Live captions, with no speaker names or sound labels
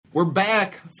We're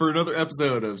back for another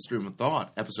episode of Stream of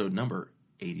Thought, episode number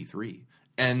 83.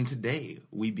 And today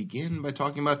we begin by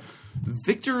talking about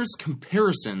Victor's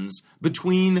comparisons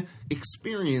between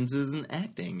experiences in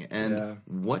acting and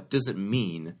what does it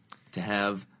mean to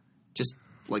have just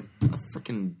like a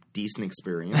freaking decent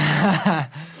experience.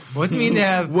 What's it mean to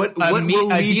have what will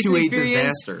lead to a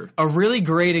disaster? A really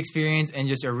great experience and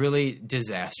just a really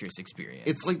disastrous experience.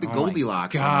 It's like the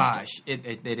Goldilocks. Gosh,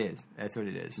 it is. That's what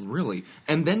it is. Really.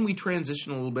 And then we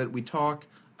transition a little bit. We talk.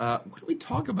 What do we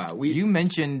talk about? You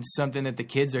mentioned something that the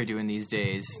kids are doing these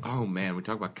days. Oh man, we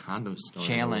talk about condom storing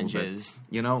challenges.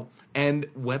 You know, and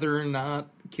whether or not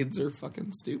kids are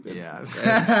fucking stupid. Yeah.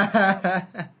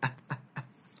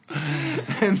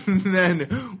 And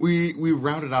then we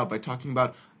round it out by talking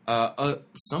about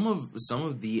some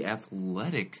of the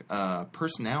athletic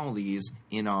personalities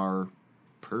in our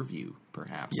purview,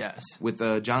 perhaps. Yes. With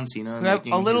John Cena.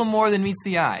 A little more than meets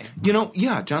the eye. You know,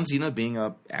 yeah, John Cena being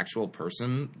a actual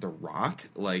person, The Rock,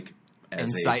 like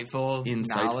as insightful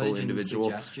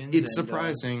individual. And suggestions it's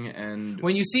surprising and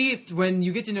when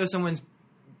you get to know someone's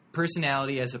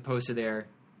personality as opposed to their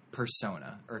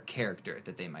persona or character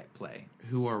that they might play.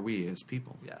 Who are we as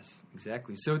people? Yes,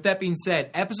 exactly. So with that being said,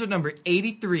 episode number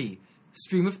 83,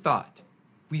 Stream of Thought.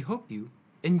 We hope you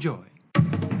enjoy.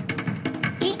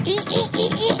 I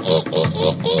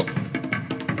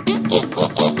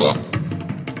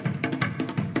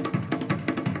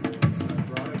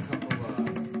brought a couple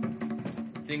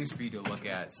things for you to look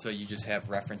at, so you just have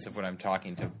reference of what I'm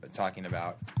talking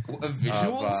about.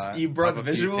 Visuals? You brought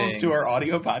visuals to our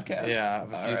audio podcast? Yeah,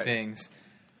 a few things.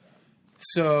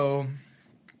 So,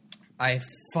 I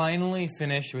finally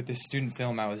finished with the student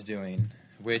film I was doing,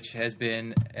 which has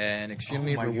been an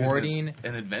extremely rewarding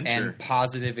an adventure and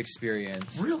positive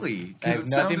experience. Really? I have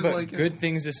nothing but good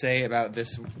things to say about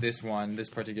this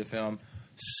particular film.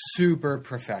 Super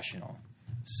professional.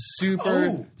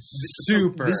 Super.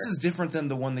 This is different than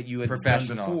the one that you had done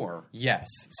before. Yes.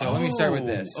 So let me start with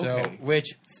this. Okay. So,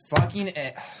 which fucking...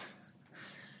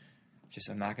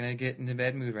 I'm not going to get in a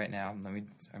bad mood right now.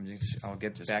 I'll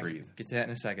get to that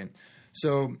in a second.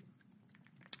 So...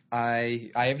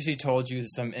 I obviously told you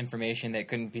some information that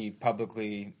couldn't be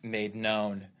publicly made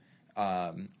known,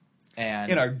 and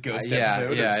in our ghost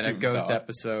episode, in a ghost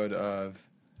episode of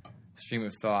Stream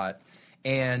of Thought,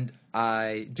 and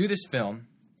I do this film,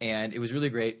 and it was really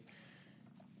great.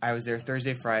 I was there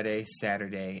Thursday, Friday,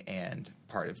 Saturday, and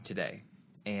part of today,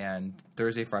 and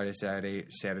Thursday, Friday,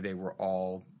 Saturday were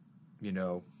all,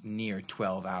 near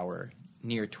 12-hour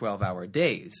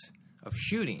days of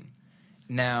shooting.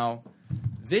 Now.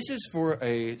 This is for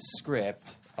a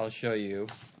script, I'll show you,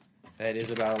 that is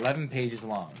about 11 pages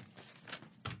long.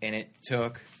 And it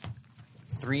took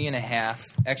 3.5...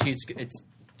 Actually, it's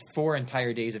 4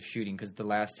 entire days of shooting, because the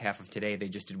last half of today they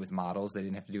just did with models. They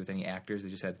didn't have to do with any actors. They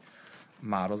just had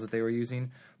models that they were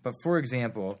using. But for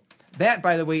example, that,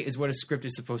 by the way, is what a script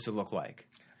is supposed to look like.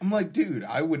 I'm like, dude,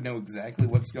 I would know exactly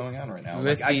what's going on right now.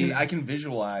 I can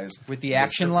visualize with the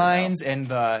action lines and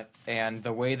the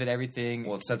way that everything.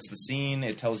 Well, it sets the scene.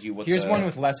 It tells you what. Here's one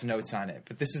with less notes on it,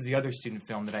 but this is the other student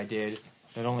film that I did.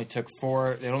 That only took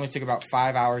about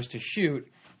 5 hours to shoot,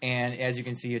 and as you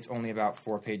can see, it's only about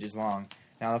 4 pages long.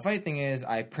 Now the funny thing is,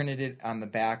 I printed it on the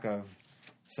back of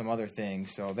some other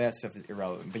things, so that stuff is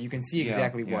irrelevant. But you can see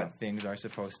exactly what things are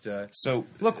supposed to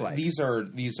look like. These are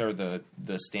the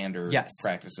standard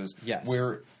practices. Yes.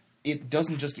 Where it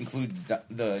doesn't just include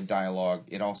the dialogue;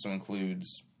 it also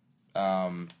includes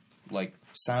like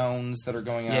sounds that are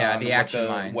going on. Yeah, the action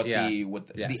lines.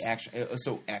 The action.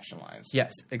 So action lines.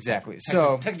 Yes, exactly.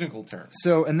 Technical terms.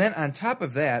 So, and then on top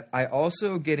of that, I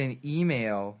also get an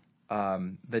email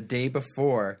the day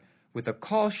before with a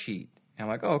call sheet. And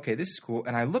I'm like, oh, okay, this is cool.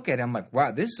 And I look at it, I'm like, wow,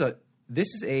 this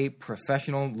is a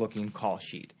professional-looking call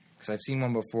sheet. Because I've seen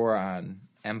one before on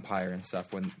Empire and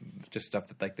stuff, when just stuff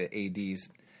that like the ADs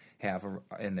have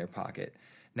in their pocket.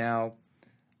 Now,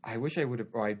 I wish I would have,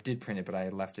 or I did print it, but I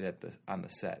left it on the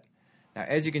set. Now,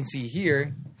 as you can see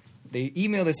here, they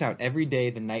email this out every day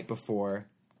the night before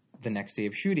the next day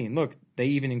of shooting. Look, they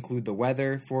even include the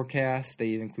weather forecast. They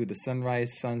even include the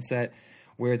sunrise, sunset,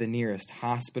 where the nearest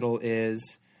hospital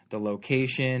is, the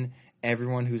location,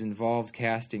 everyone who's involved,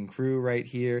 cast and crew right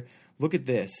here. Look at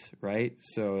this, right?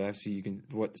 So actually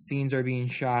what scenes are being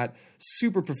shot,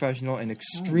 super professional and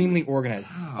extremely organized.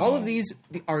 All of these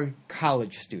are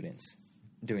college students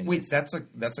doing this. Wait, that's a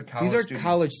college student. These are student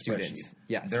college students.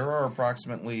 Yes. There are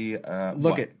approximately 24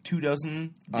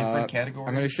 different categories.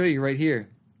 I'm going to show you right here.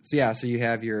 So you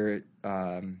have your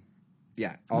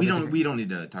we don't need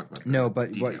to talk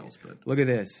about details, but look at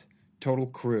this. Total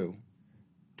crew.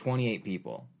 28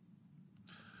 people.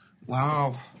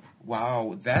 Wow,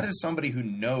 that is somebody who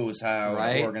knows how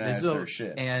Right? to organize their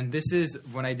shit. And this is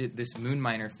when I did this Moon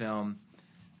Miner film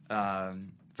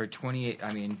for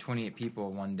 28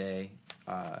 people one day.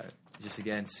 Just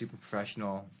again, super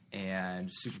professional and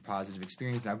super positive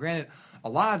experience. Now, granted, a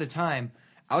lot of the time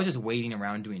I was just waiting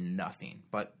around doing nothing,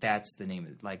 but that's the name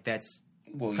of it. Like that's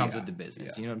comes with the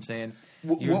business. Yeah. You know what I'm saying?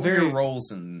 What were your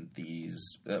roles in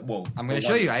these? I'm going to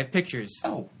show you. I have pictures.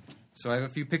 Oh, So I have a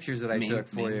few pictures that I took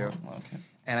for you. Okay.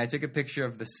 And I took a picture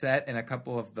of the set and a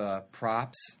couple of the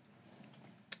props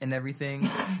and everything.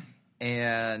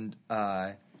 And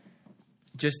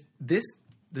just the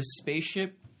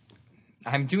spaceship.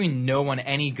 I'm doing no one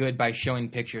any good by showing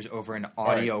pictures over an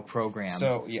audio program.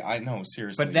 So, yeah, I know,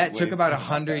 seriously. But that took about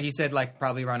 100, that. he said, like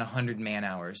probably around 100 man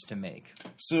hours to make.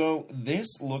 So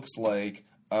this looks like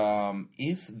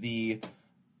if the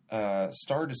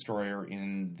Star Destroyer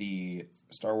in the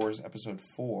Star Wars Episode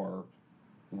 4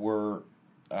 were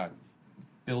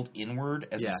built inward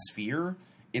as a sphere,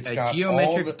 it's got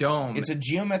geometric dome. It's a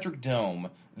geometric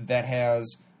dome that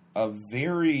has a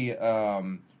very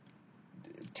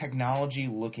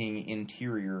technology-looking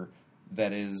interior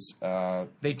that is.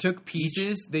 They took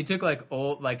pieces. They took like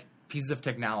old pieces of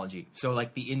technology. So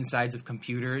like the insides of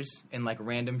computers and like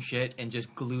random shit, and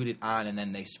just glued it on, and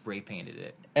then they spray painted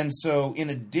it. And so, in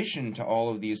addition to all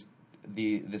of these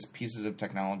pieces of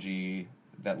technology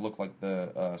that look like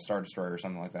the Star Destroyer or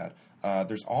something like that,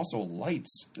 there's also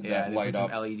lights that light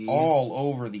up LEDs all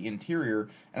over the interior.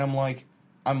 And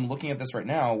I'm looking at this right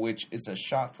now, which it's a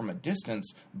shot from a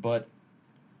distance, but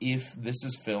if this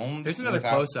is filmed, there's another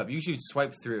close up. You should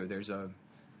swipe through. There's a.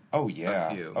 Oh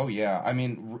yeah. view. Oh yeah. I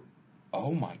mean,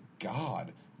 oh my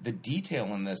god. The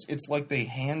detail in this, it's like they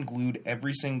hand glued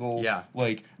every single,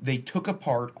 like they took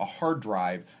apart a hard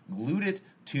drive, glued it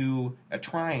to a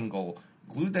triangle,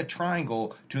 glued that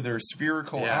triangle to their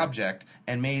spherical object,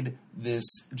 and made this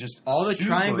just all the super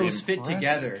triangles fit impressive.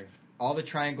 Together. All the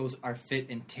triangles are fit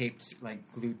and taped,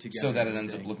 like glued together. So that it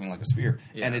ends up looking like a sphere.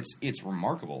 Yeah. And it's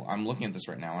remarkable. I'm looking at this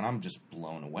right now and I'm just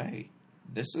blown away.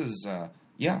 This is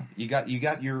you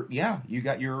got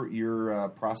your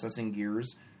processing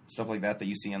gears, stuff like that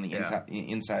you see on the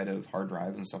inside of hard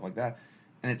drive and stuff like that.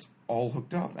 And it's all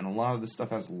hooked up, and a lot of this stuff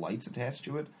has lights attached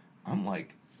to it. I'm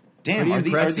like, damn, are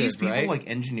these people right? like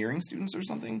engineering students or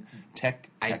something? Tech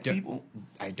people?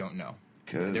 I don't know.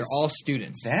 They're all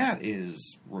students. That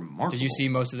is remarkable. Did you see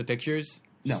most of the pictures?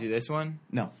 Did No. you see this one?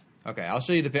 No. Okay, I'll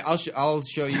show you the. I'll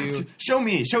show you. Show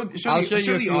me. I'll show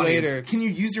you a the few audience. later. Can you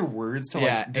use your words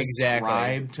to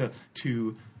describe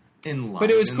to enliven?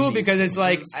 But it was cool these because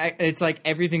images? it's like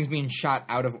everything's being shot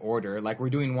out of order. Like we're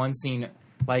doing one scene,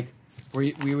 like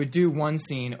we would do one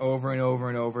scene over and over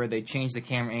and over. They change the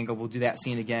camera angle. We'll do that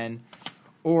scene again,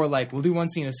 or like we'll do one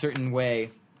scene a certain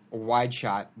way, a wide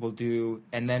shot. We'll do,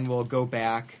 and then we'll go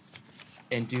back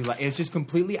and do like it's just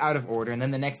completely out of order. And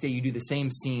then the next day you do the same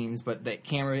scenes, but the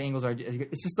camera angles are.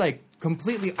 It's just like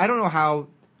completely. I don't know how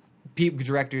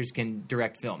directors can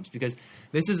direct films because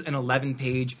this is an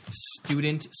 11-page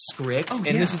student script, and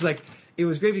this is like it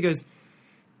was great because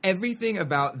everything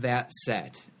about that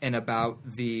set and about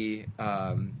the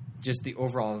just the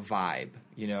overall vibe,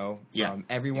 from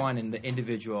everyone and the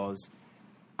individuals,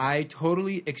 I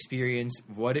totally experienced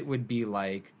what it would be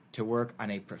like to work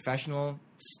on a professional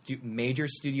major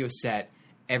studio set.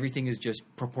 Everything is just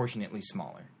proportionately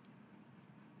smaller.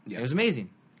 Yeah. It was amazing.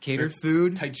 Catered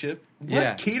food, tight ship.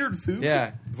 Yeah, catered food.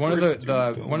 Yeah, one of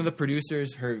the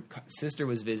producers, her sister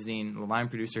was visiting. The line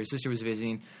producer, her sister was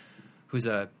visiting, who's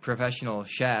a professional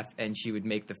chef, and she would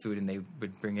make the food, and they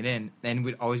would bring it in, and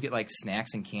we'd always get like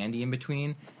snacks and candy in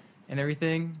between, and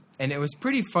everything. And it was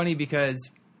pretty funny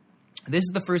because this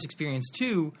is the first experience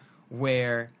too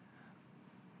where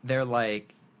they're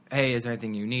like, "Hey, is there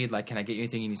anything you need? Like, can I get you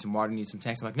anything? You need some water? You need some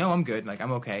snacks?" I'm like, "No, I'm good. Like,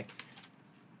 I'm okay."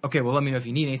 Okay, well, let me know if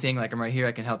you need anything. Like, I'm right here.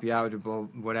 I can help you out or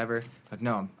whatever. Like,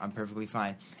 no, I'm perfectly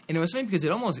fine. And it was funny because it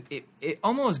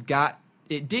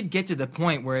did get to the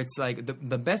point where it's like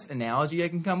the best analogy I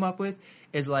can come up with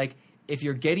is like if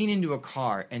you're getting into a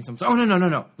car and someone's like, "Oh,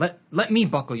 no. Let me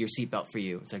buckle your seatbelt for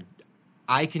you." It's like,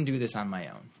 I can do this on my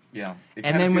own. Yeah. It and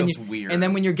kind then of when feels weird. And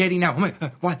then when you're getting out, I'm like,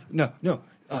 what? No.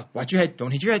 Watch your head. Don't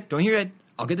hit your head. Don't hit your head.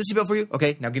 I'll get the seatbelt for you.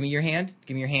 Okay, now give me your hand.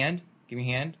 Give me your hand.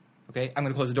 Okay, I'm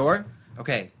going to close the door.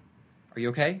 Okay. Are you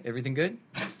okay? Everything good?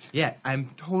 Yeah, I'm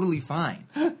totally fine.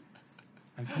 I'm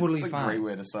totally That's fine. a great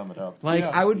way to sum it up. Like,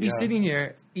 I would be sitting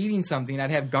here eating something.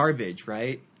 I'd have garbage,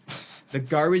 right? The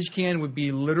garbage can would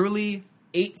be literally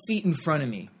 8 feet in front of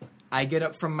me. I get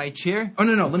up from my chair. Oh,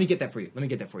 no. Let me get that for you.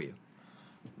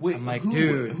 Wait, I'm like, who,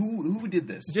 dude. who did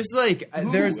this? Just like,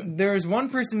 there's one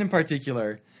person in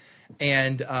particular.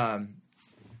 and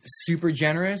super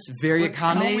generous, very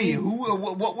accommodating. Tell me,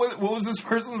 what was this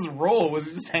person's role? Was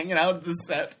he just hanging out at the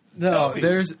set? No,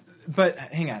 but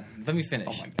hang on, let me finish.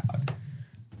 Oh my god.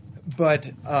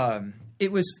 But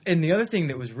it was, and the other thing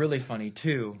that was really funny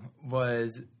too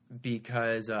was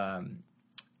because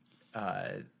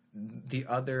the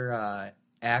other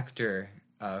actor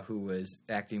who was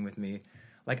acting with me,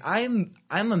 like I'm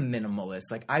a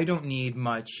minimalist. Like I don't need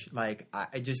much. Like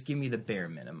I just give me the bare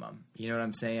minimum. You know what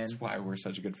I'm saying? That's why we're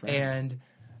such good friends.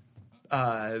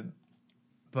 And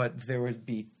but there would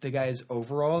be the guy's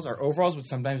overalls. Our overalls would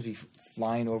sometimes be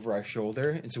flying over our shoulder,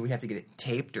 and so we have to get it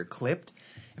taped or clipped.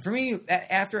 And for me,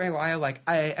 after a while,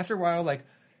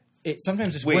 it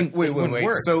sometimes just wouldn't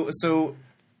work. So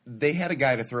they had a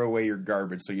guy to throw away your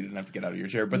garbage, so you didn't have to get out of your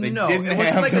chair. But they no, didn't it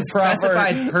wasn't have like the a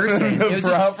specified person.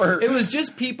 proper. It was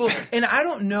just people, and I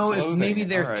don't know if maybe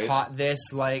they're All right. taught this.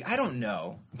 Like I don't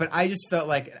know, but I just felt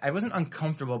like I wasn't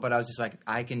uncomfortable, but I was just like,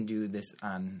 I can do this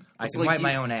on. I can wipe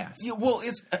my own ass. Yeah, well,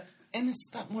 it's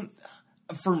that one.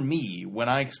 For me, when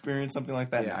I experience something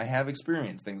like that, and I have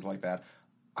experienced things like that,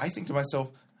 I think to myself,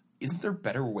 isn't there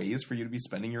better ways for you to be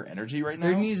spending your energy right now?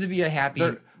 There needs to be a happy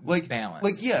balance.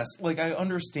 Like, yes, like I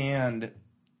understand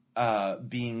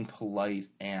being polite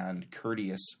and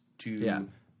courteous to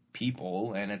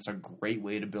people, and it's a great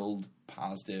way to build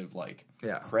positive,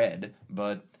 cred.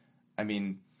 But, I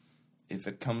mean, if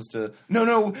it comes to,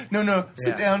 no,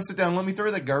 sit down, let me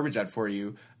throw that garbage out for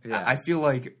you, I feel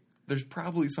like there's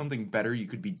probably something better you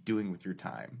could be doing with your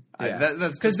time.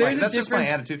 That's just my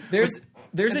attitude.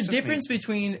 There's a difference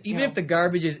between, even if the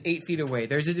garbage is 8 feet away,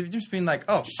 there's a difference between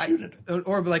just shoot it.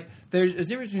 Or like, there's a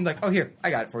difference between oh, here, I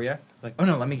got it for you. Like, oh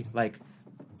no, let me,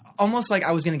 almost like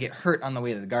I was going to get hurt on the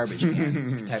way to the garbage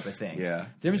can type of thing. Yeah.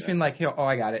 The difference between here, oh,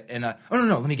 I got it, and oh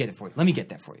no, let me get it for you. Let me get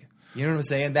that for you. You know what I'm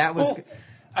saying? That was...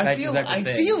 I feel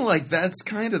like that's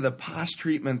kind of the posh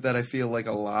treatment that I feel like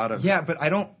a lot of but I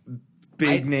don't...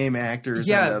 big name actors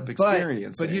end up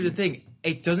experiencing. But here's the thing.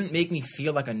 It doesn't make me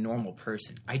feel like a normal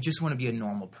person. I just want to be a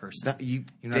normal person. You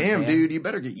know damn, dude, you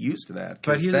better get used to that.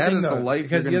 But here's that the thing, is though, the life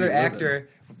because you're the gonna other be living. actor,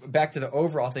 back to the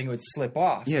overall thing, would slip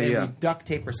off. Yeah, and yeah. we'd duct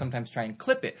tape or sometimes try and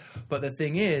clip it. But the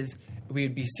thing is, we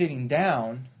would be sitting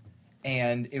down,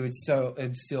 and it'd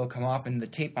still come off, and the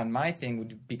tape on my thing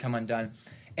would become undone.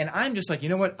 And I'm just like, you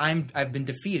know what? I've been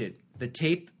defeated. The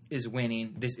tape is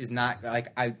winning. This is not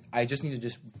I just need to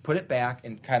just put it back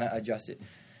and kind of adjust it.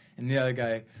 And the other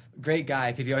guy, great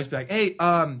guy, could always be like, hey,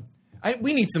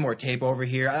 we need some more tape over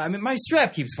here. I mean, my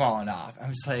strap keeps falling off. I'm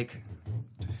just like,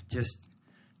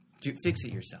 fix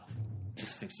it yourself.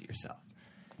 Just fix it yourself.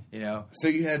 You know. So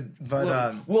you had, but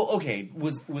okay.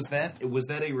 Was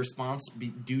that a response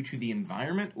due to the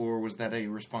environment, or was that a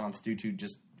response due to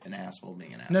just an asshole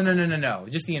being an asshole? No.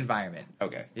 Just the environment.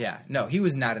 Okay. Yeah. No, he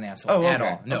was not an asshole at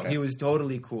all. No, okay. He was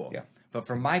totally cool. Yeah. But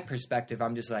from my perspective,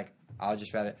 I'm just like, I'll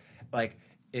just rather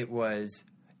it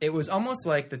was almost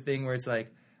like the thing where it's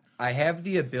like, I have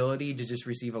the ability to just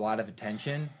receive a lot of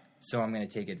attention, so I'm going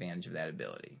to take advantage of that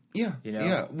ability. Yeah. You know?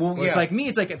 Yeah. Well, It's like me.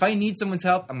 It's like if I need someone's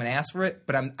help, I'm going to ask for it,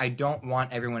 but I don't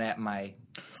want everyone at my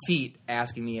feet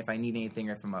asking me if I need anything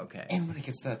or if I'm okay. And when it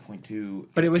gets to that point too,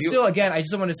 But it was still, again, I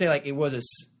just want to say, it was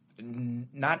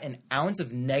not an ounce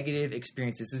of negative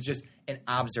experience. This is just an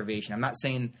observation. I'm not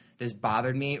saying this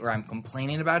bothered me or I'm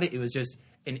complaining about it. It was just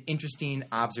an interesting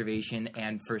observation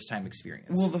and first-time experience.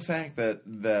 Well, the fact that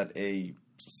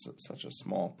such a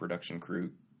small production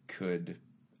crew could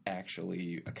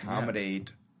actually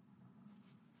accommodate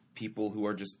people who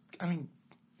are just,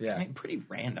 pretty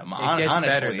random. It gets honestly,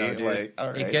 better, though, dude.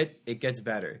 all right. It gets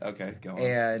better. Okay, go on.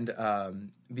 And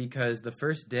because the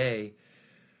first day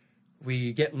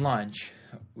we get lunch,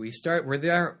 we're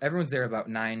there. Everyone's there about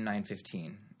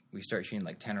 9:15. We start shooting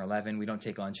 10 or 11. We don't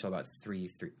take lunch till about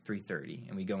 3:30,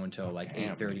 and we go until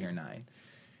 8:30 or 9.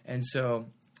 And so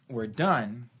we're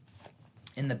done.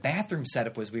 And the bathroom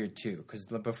setup was weird too, because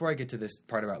before I get to this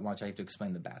part about lunch, I have to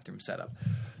explain the bathroom setup.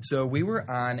 So we were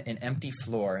on an empty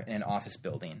floor in an office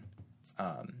building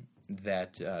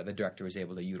that the director was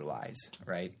able to utilize,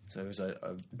 right? So it was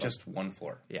just one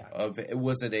floor. Yeah. It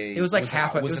was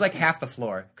half the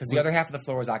floor, because the other half of the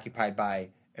floor was occupied by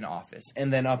an office.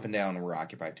 And then up and down were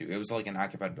occupied too. It was like an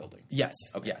occupied building. Yes.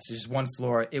 Okay. Yes. Just one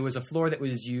floor. It was a floor that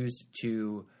was used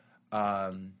to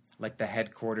the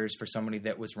headquarters for somebody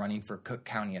that was running for Cook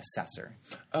County assessor.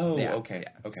 Oh, yeah, okay.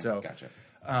 Yeah. Okay, so, gotcha.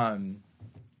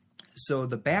 So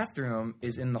the bathroom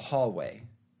is in the hallway,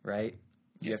 right?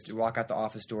 You Yes. have to walk out the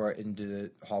office door into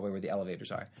the hallway where the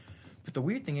elevators are. But the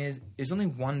weird thing is, there's only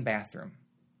one bathroom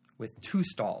with 2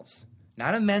 stalls.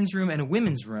 Not a men's room and a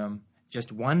women's room,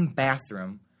 just one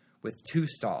bathroom with 2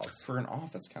 stalls, For an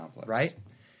office complex. right?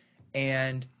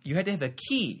 And you had to have a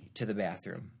key to the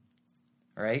bathroom,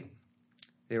 all right?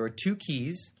 There were 2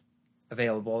 keys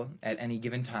available at any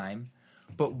given time,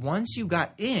 but once you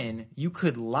got in, you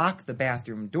could lock the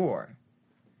bathroom door,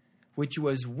 which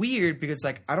was weird because,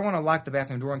 like, I don't want to lock the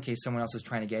bathroom door in case someone else is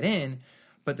trying to get in,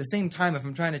 but at the same time, if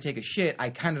I'm trying to take a shit, I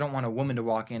kind of don't want a woman to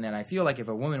walk in, and I feel like if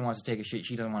a woman wants to take a shit,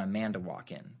 she doesn't want a man to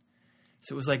walk in.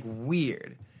 So it was, like,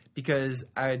 weird because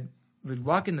I would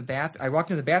walk in the bathroom. I walked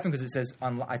in the bathroom because it says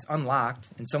it's unlocked,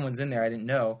 and someone's in there. I didn't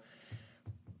know.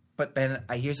 But then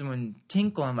I hear someone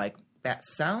tinkle. I'm like, that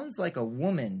sounds like a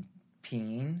woman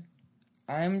peeing.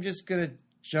 I'm just going to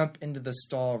jump into the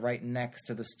stall right next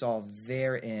to the stall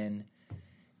they're in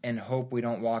and hope we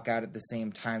don't walk out at the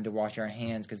same time to wash our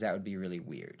hands because that would be really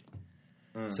weird.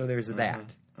 So there's that.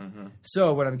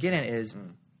 So what I'm getting at is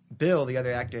Bill, the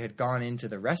other actor, had gone into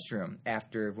the restroom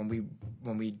after when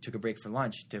we took a break for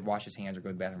lunch to wash his hands or go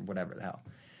to the bathroom, whatever the hell.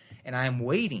 And I'm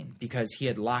waiting because he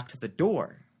had locked the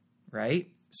door, right?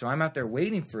 So I'm out there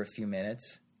waiting for a few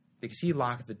minutes because he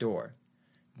locked the door.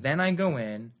 Then I go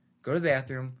in, go to the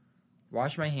bathroom,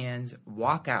 wash my hands,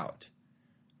 walk out.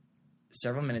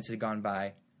 Several minutes had gone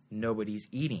by. Nobody's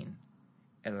eating.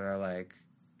 And they're like,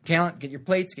 Talent, get your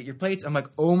plates, get your plates. I'm like,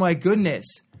 oh my goodness.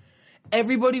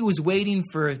 Everybody was waiting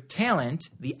for Talent,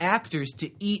 the actors,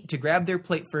 to eat, to grab their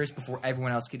plate first before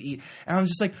everyone else could eat. And I was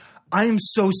just like, I am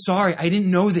so sorry. I didn't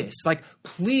know this. Like,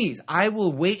 please, I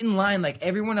will wait in line like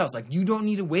everyone else. Like, you don't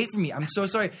need to wait for me. I'm so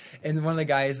sorry. And one of the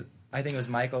guys, I think it was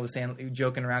Michael, was saying,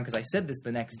 joking around because I said this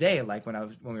the next day, like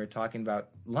when we were talking about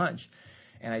lunch,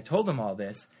 and I told him all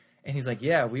this, and he's like,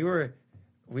 "Yeah, we were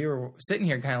sitting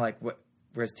here, kind of like, what?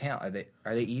 Where's Talent?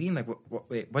 Are they eating? Like,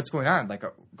 wait, what's going on? Like,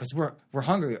 because we're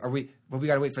hungry. Are we? Well, we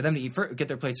got to wait for them to eat first, get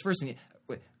their plates first. And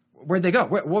where'd they go?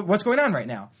 What's going on right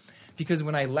now?" Because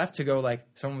when I left to go, like,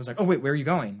 someone was like, "Oh, wait, where are you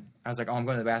going?" I was like, "Oh, I'm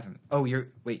going to the bathroom." "Oh, you're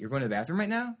going to the bathroom right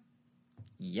now?"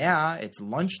 "Yeah, it's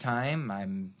lunchtime.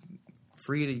 I'm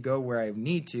free to go where I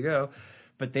need to go."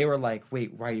 But they were like,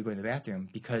 "Wait, why are you going to the bathroom?"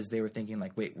 Because they were thinking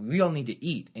like, "Wait, we all need to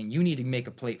eat, and you need to make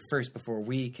a plate first before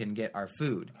we can get our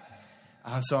food."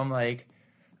 So I'm like,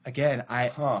 again,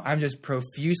 I'm just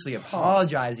profusely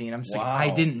apologizing. And I'm just like, I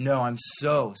didn't know. I'm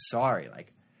so sorry.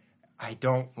 Like, I'm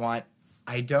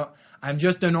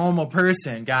just a normal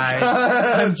person, guys.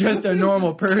 I'm just a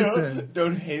normal person.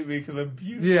 Don't hate me because I'm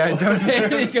beautiful. Yeah, don't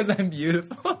hate me because I'm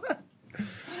beautiful.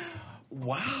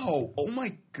 Wow. Oh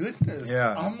my goodness.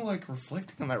 Yeah. I'm like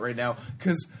reflecting on that right now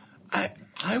because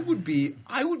I would be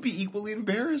equally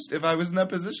embarrassed if I was in that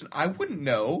position. I wouldn't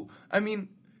know. I mean,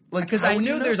 like, because I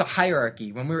knew there's a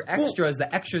hierarchy. When we were extras,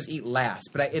 the extras eat last.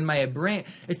 But in my brain,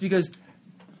 it's because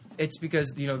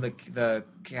you know the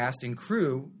cast and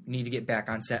crew need to get back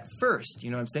on set first.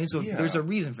 You know what I'm saying? So there's a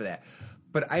reason for that.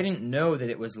 But I didn't know that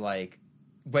it was like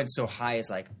went so high as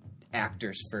like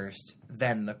actors first,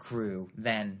 then the crew,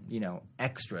 then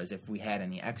extras if we had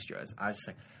any extras. I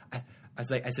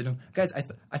said, guys,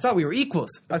 I thought we were equals.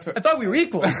 I thought we were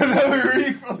equals. I thought we were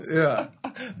equals. Yeah.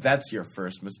 That's your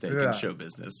first mistake in show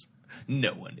business.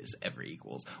 No one is ever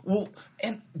equals. Well,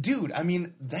 and dude, I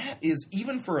mean, that is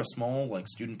even for a small like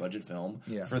student budget film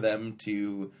for them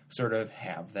to sort of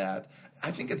have that.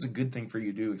 I think it's a good thing for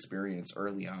you to experience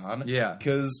early on. Yeah.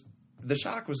 Because the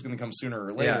shock was going to come sooner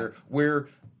or later where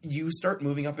you start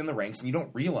moving up in the ranks and you don't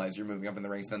realize you're moving up in the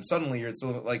ranks. Then suddenly you're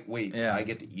still like, wait, I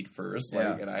get to eat first.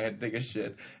 Like, and I had to take a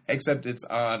shit. Except it's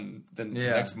on the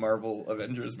next Marvel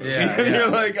Avengers movie. And you're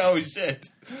like, oh shit.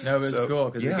 No, but it's cool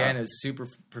because again, it's super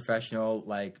professional.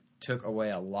 Like, took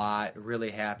away a lot.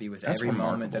 Really happy with every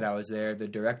moment that I was there. The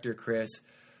director, Chris,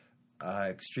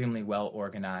 extremely well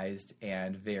organized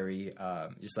and very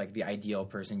just like the ideal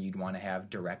person you'd want to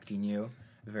have directing you.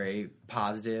 Very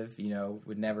positive,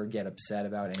 would never get upset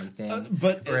about anything.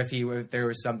 Or if there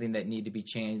was something that needed to be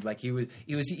changed, like he was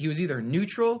either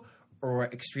neutral or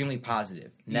extremely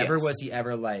positive. Never was he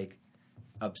ever like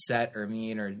upset or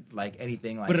mean or like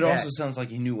anything like that. But it also sounds like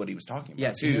he knew what he was talking about.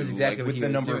 Yes, too. he knows exactly what he was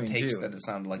doing. With the number of takes that it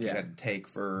sounded like he had to take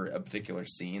for a particular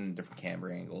scene, different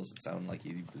camera angles, it sounded like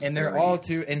he was they're all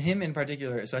too, and him in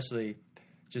particular, especially,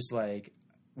 just like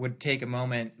would take a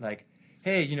moment like,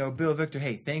 hey, Bill, Victor,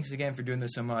 hey, thanks again for doing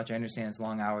this so much. I understand it's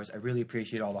long hours. I really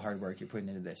appreciate all the hard work you're putting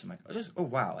into this. I'm like, oh,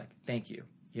 wow, like, thank you.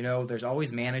 There's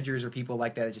always managers or people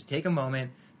like that just take a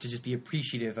moment to just be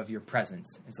appreciative of your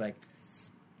presence. It's like,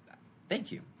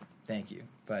 thank you.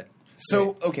 But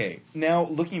so, okay, now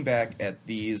looking back at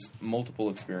these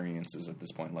multiple experiences at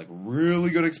this point, like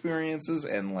really good experiences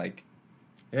and like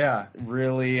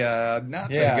really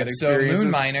not so good experiences. So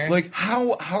Moon Miner. Like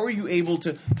how are you able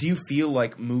to? Do you feel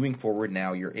like moving forward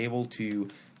now you're able to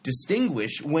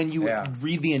distinguish when you Yeah.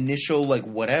 read the initial, like,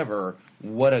 whatever,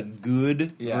 what a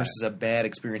good Yeah. versus a bad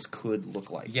experience could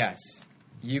look like. Yes.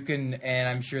 You can, and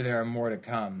I'm sure there are more to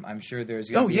come. I'm sure there's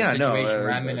Oh, going to be yeah, a no, situation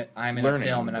where I'm in learning,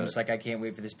 a film and I'm but- just like, I can't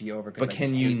wait for this to be over. But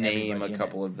can you name a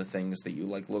couple of the things that you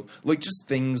like just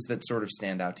things that sort of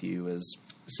stand out to you as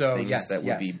things yes, that would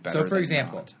yes. be better So, for than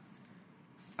example,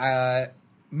 not?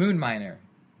 Moon Miner,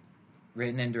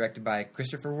 written and directed by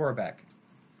Christopher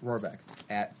Rohrbeck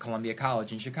at Columbia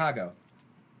College in Chicago.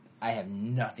 I have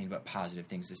nothing but positive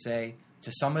things to say.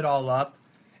 To sum it all up,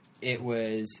 it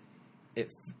was a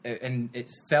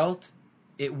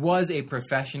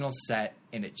professional set,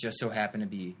 and it just so happened to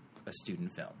be a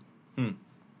student film.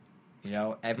 You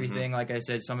know, everything, like I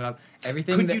said, sum it up.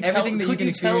 Everything Could that you tell, everything that could you can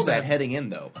you tell experience that heading in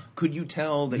though? Could you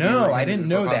tell that? you No, were I heading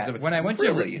didn't for know positive- that. When I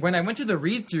went to the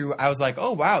read through, I was like,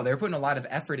 "Oh wow, they're putting a lot of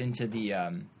effort into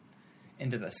the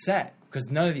set because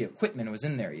none of the equipment was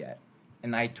in there yet."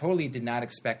 And I totally did not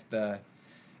expect the.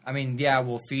 I mean, yeah,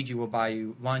 we'll feed you, we'll buy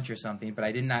you lunch or something, but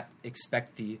I did not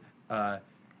expect the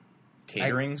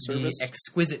catering service. the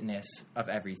exquisiteness of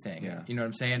everything. Yeah. You know what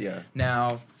I'm saying? Yeah.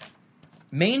 Now,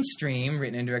 Mainstream,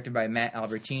 written and directed by Matt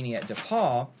Albertini at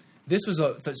DePaul, this was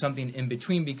something in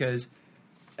between because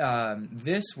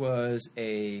this was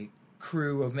a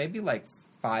crew of maybe like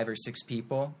 5 or 6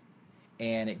 people,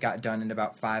 and it got done in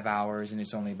about 5 hours, and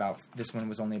this one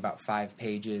was only about 5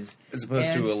 pages. As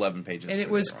opposed to 11 pages. And it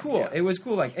for was this one. cool. Yeah. It was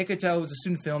cool. Like, I could tell it was a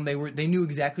student film. They knew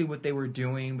exactly what they were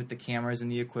doing with the cameras and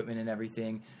the equipment and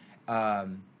everything.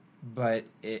 But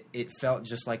it felt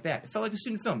just like that. It felt like a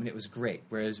student film, and it was great.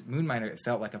 Whereas Moon Miner, it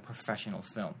felt like a professional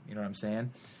film. You know what I'm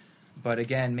saying? But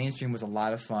again, Mainstream was a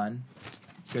lot of fun.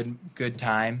 Good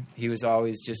time. He was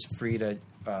always just free to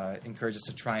encourage us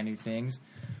to try new things.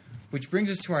 Which brings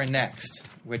us to our next,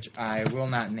 which I will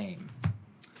not name.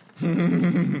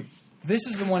 This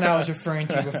is the one I was referring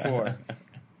to before.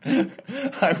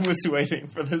 I was waiting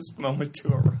for this moment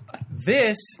to arrive.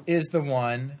 This is the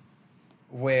one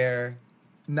where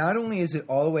not only is it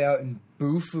all the way out in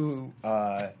Bufu,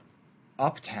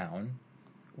 Uptown,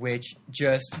 which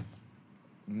just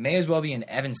may as well be in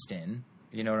Evanston.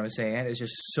 You know what I'm saying? It's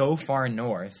just so far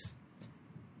north.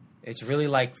 It's really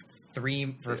like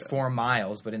 3 or 4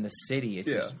 miles, but in the city,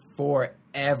 it's just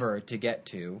forever to get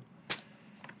to.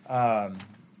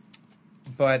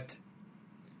 But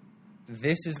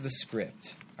this is the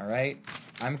script. All right,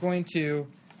 I'm gonna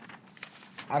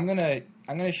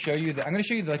show you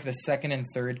like the second and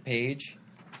third page.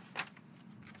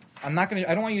 I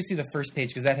don't want you to see the first page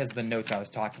because that has the notes I was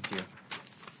talking to.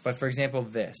 But for example,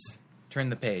 this. Turn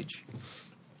the page.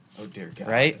 Oh dear God!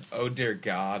 Right? Oh dear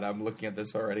God! I'm looking at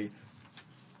this already.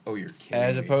 Oh, you're kidding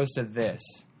As me. opposed to this.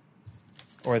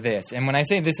 Or this. And when I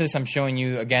say this, I'm showing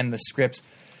you, again, the scripts.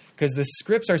 Because the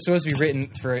scripts are supposed to be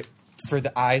written for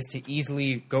the eyes to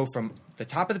easily go from the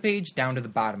top of the page down to the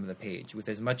bottom of the page with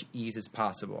as much ease as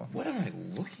possible. What am I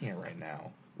looking at right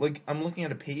now? Like, I'm looking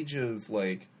at a page of,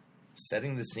 like,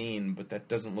 setting the scene, but that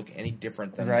doesn't look any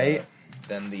different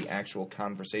than the actual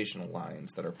conversational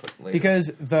lines that are put later.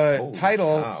 Because the Holy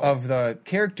title cow. of the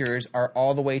characters are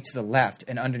all the way to the left,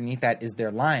 and underneath that is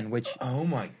their line, which Oh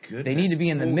my goodness. They need to be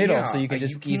in the Oh, middle yeah. so you can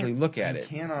just can't- easily look at it.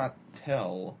 You cannot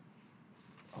tell.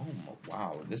 Oh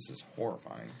wow, this is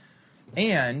horrifying.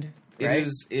 and It right,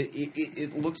 is.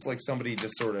 It looks like somebody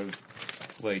just sort of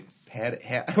like had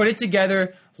put it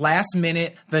together last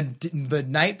minute, the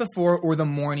night before or the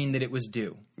morning that it was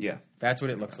due. yeah. That's what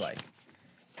it looks like.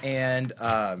 And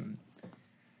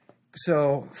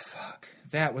so, fuck,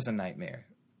 that was a nightmare.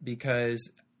 Because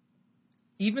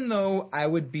even though I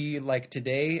would be, like,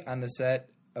 today on the set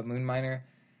of Moon Miner,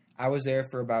 I was there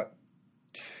for about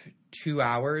 2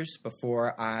 hours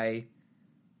before I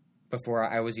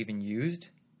was even used.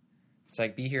 It's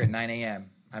like, be here at 9 a.m.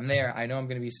 I'm there. I know I'm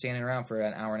going to be standing around for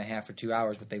an hour and a half or 2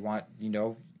 hours, but they want,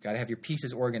 got to have your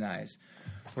pieces organized.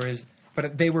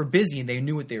 But they were busy and they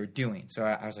knew what they were doing. So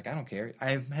I was like, I don't care.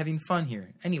 I'm having fun here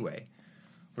anyway.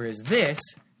 Whereas this,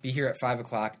 be here at 5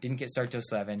 o'clock, didn't get started till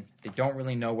 7. They don't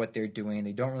really know what they're doing.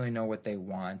 They don't really know what they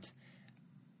want.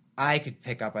 I could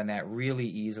pick up on that really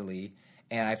easily,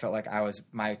 and I felt like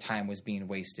my time was being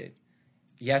wasted.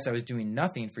 Yes, I was doing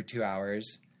nothing for 2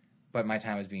 hours, but my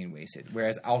time was being wasted.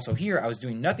 Whereas also here, I was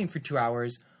doing nothing for 2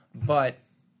 hours, but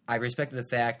I respected the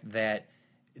fact that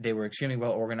they were extremely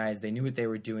well organized. They knew what they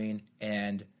were doing,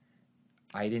 and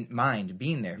I didn't mind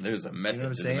being there. There's a method what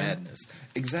I'm to the saying? madness.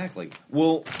 Exactly.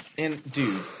 Well, and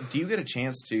dude, do you get a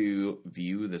chance to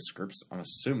view the scripts? I'm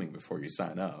assuming before you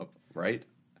sign up, right?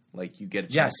 Like you get a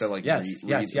chance to like read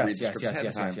the scripts ahead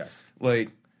of time. Yes.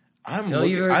 Like I'm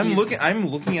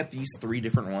looking at these 3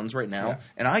 different ones right now, Yeah.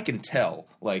 and I can tell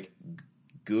like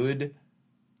good,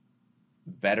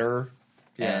 better,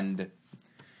 Yeah. and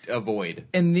avoid.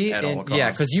 And at all yeah,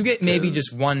 costs, because you get maybe 'cause-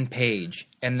 just one page,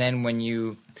 and then when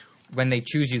they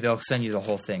choose you, they'll send you the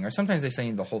whole thing, or sometimes they send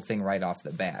you the whole thing right off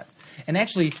the bat. And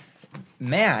actually,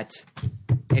 Matt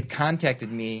had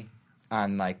contacted me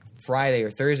on like Friday or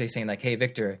Thursday, saying like, "Hey,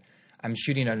 Victor, I'm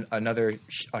shooting another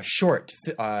short,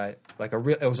 like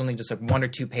it was only just like 1 or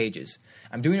 2 pages.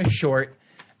 I'm doing a short.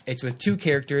 It's with 2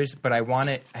 characters, but I want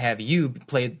to have you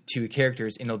play 2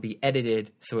 characters, and it'll be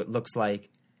edited so it looks like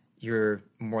you're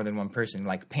more than one person,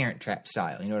 like Parent Trap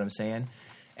style. You know what I'm saying?"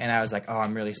 And I was like, "Oh,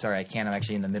 I'm really sorry, I can't. I'm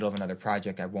actually in the middle of another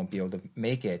project. I won't be able to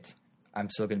make it. I'm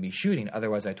still going to be shooting.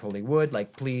 Otherwise, I totally would.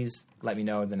 Like, please let me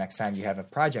know the next time you have a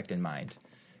project in mind,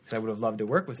 because I would have loved to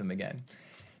work with him again."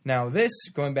 Now, this,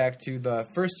 going back to the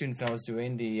first student film I was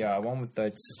doing, the one with the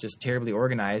it's just terribly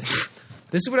organized.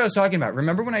 This is what I was talking about.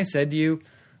 Remember when I said to you,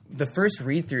 the first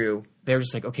read through, they were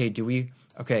just like, okay,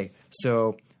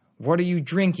 so what are you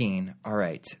drinking? All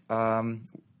right,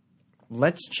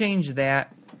 let's change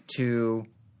that to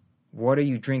what are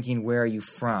you drinking? Where are you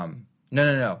from?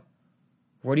 No.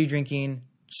 What are you drinking?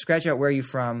 Scratch out where are you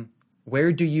from?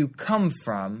 Where do you come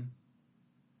from?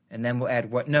 And then we'll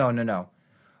add what? No.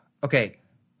 Okay.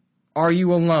 Are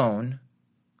you alone?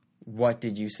 What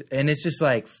did you say? And it's just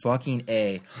like, fucking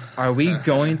A. Are we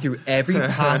going through every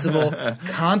possible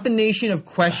combination of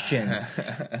questions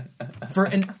for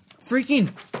an freaking,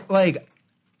 like,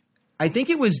 I think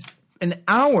it was an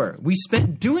hour we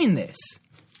spent doing this.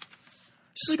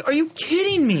 Just like, are you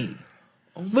kidding me?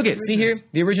 Look at, see here,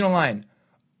 the original line.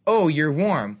 Oh, you're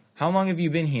warm. How long have you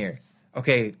been here?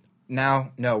 Okay,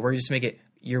 now, no, we're just make it,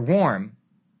 you're warm.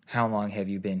 How long have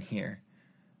you been here?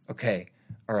 Okay,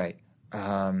 all right.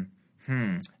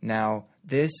 Now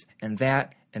this and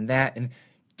that and that and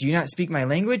do you not speak my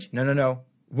language? No.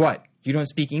 What? You don't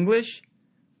speak English?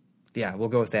 Yeah, we'll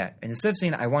go with that. And instead of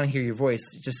saying I want to hear your voice,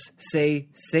 just say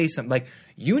something. Like,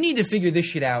 you need to figure this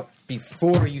shit out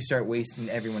before you start wasting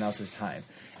everyone else's time.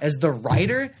 As the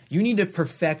writer, you need to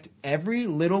perfect every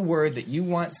little word that you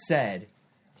want said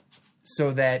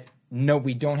so that no,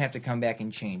 we don't have to come back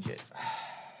and change it.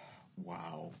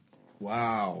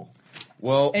 Wow.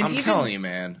 Well, And I'm even- telling you,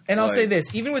 man. And I'll like, say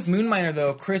this, even with Moonminer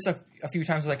though, Chris a few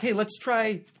times was like, hey,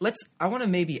 I want to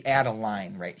maybe add a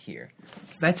line right here.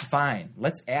 That's fine.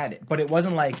 Let's add it. But it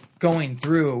wasn't like going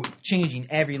through, changing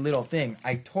every little thing.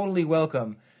 I totally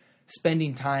welcome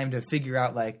spending time to figure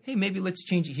out like, hey, maybe let's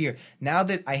change it here. Now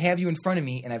that I have you in front of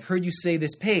me and I've heard you say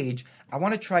this page, I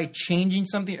want to try changing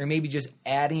something or maybe just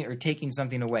adding or taking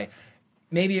something away.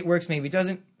 Maybe it works, maybe it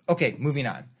doesn't. Okay, moving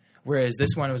on. Whereas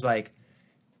this one was like,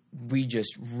 we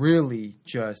just really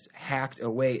just hacked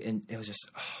away, and it was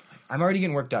just. Oh, I'm already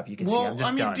getting worked up. You can see. I'm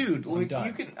just done. Dude, I'm like, done.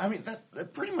 you can. I mean,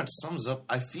 that pretty much sums up.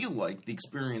 I feel like the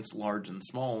experience, large and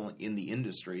small, in the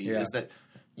industry Yeah. is that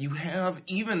you have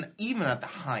even at the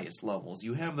highest levels,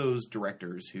 you have those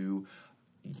directors who,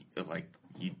 like,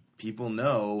 people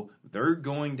know they're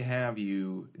going to have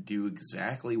you do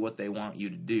exactly what they want you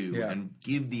to do Yeah. and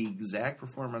give the exact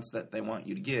performance that they want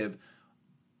you to give.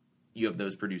 You have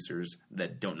those producers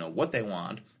that don't know what they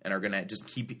want and are going to just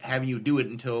keep having you do it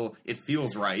until it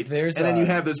feels right. There's and then you a-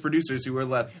 have those producers who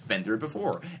are been through it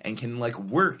before and can like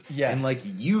work Yes. and like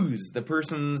use the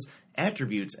person's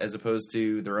attributes as opposed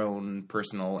to their own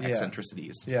personal Yeah.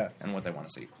 eccentricities Yeah. and what they want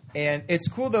to see. And it's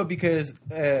cool though because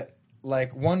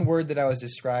like one word that I was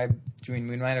described doing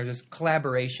Moonminer was just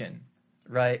collaboration,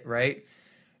 right?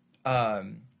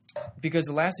 Because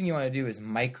the last thing you want to do is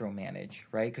micromanage,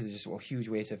 right? Because it's just a huge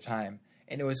waste of time.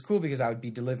 And it was cool because I would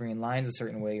be delivering lines a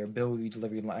certain way, or Bill would be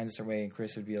delivering lines a certain way, and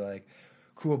Chris would be like,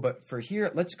 cool, but for here,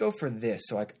 let's go for this.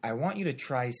 So like, I want you to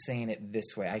try saying it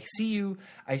this way. I see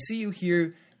you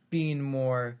here being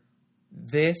more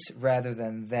this rather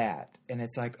than that. And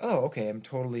it's like, oh, okay, I'm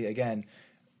totally, again,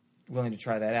 willing to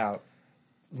try that out.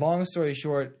 Long story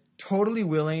short, totally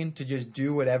willing to just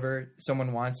do whatever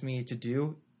someone wants me to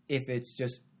do if it's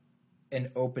just an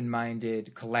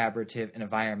open-minded, collaborative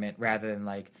environment rather than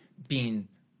like being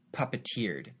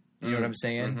puppeteered. You know what I'm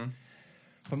saying? Mm-hmm.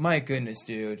 But my goodness,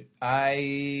 dude,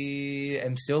 I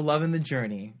am still loving the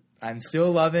journey. I'm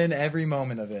still loving every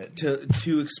moment of it.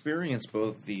 To experience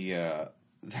both the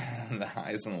the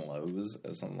highs and lows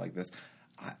of something like this,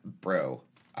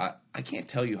 I can't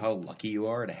tell you how lucky you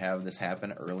are to have this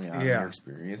happen early on in Yeah. your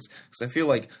experience. Because I feel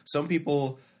like some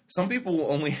people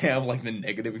only have like the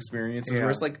negative experiences Yeah.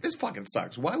 where it's like, this fucking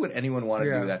sucks. Why would anyone want to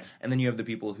Yeah. do that? And then you have the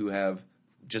people who have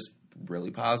just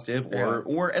really positive Yeah.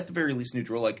 or at the very least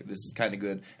neutral, like, this is kind of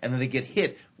good. And then they get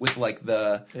hit with like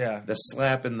the Yeah.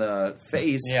 slap in the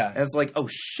face. Yeah. And it's like, oh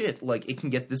shit, like it can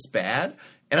get this bad.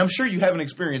 And I'm sure you haven't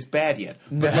experienced bad yet,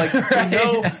 but like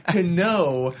to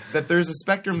know that there's a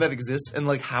spectrum that exists and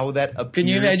like how that appears. Can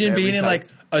you imagine every being in time. like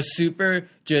a super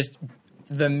just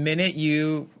the minute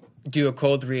you do a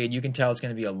cold read, you can tell it's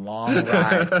going to be a long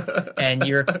ride, and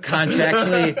you're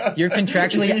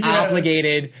contractually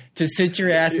obligated to sit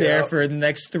your ass there for the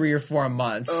next 3 or 4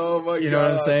 months. Oh my god! You know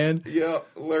what I'm saying? Yeah,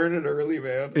 learn it early,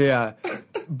 man. Yeah,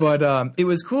 but it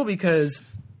was cool because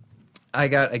I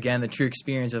got again the true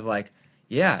experience of like,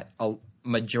 yeah, a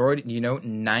majority,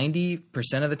 90%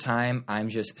 of the time I'm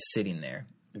just sitting there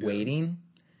waiting.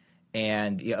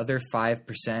 And the other 5%,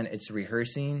 it's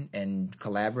rehearsing and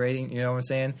collaborating. You know what I'm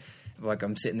saying? Like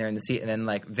I'm sitting there in the seat, and then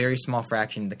like very small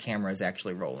fraction, the camera is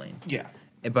actually rolling. Yeah.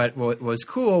 But what was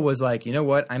cool was like, you know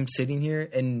what? I'm sitting here,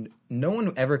 and no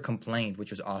one ever complained, which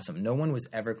was awesome. No one was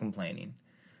ever complaining.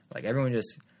 Like everyone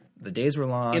just, the days were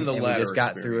long, In the and we latter just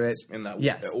got through it. experience, in that,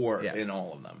 yes, or yeah. in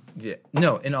all of them. Yeah.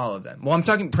 No, in all of them. Well, I'm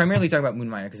primarily talking about Moon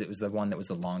Miner because it was the one that was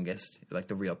the longest, like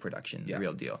the real production, the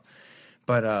real deal.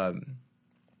 But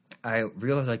I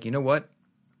realized, like, you know what?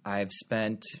 I've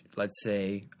spent, let's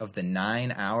say, of the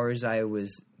 9 hours I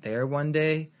was there one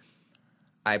day,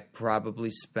 I probably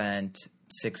spent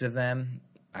 6 of them,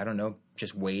 I don't know,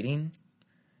 just waiting.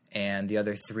 And the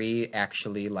other 3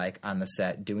 actually, like, on the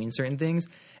set doing certain things.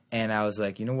 And I was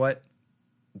like, you know what?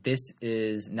 This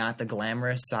is not the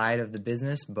glamorous side of the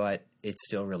business, but it's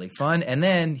still really fun. And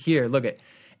then, here, look at,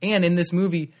 and in this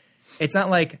movie, it's not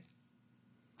like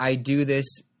I do this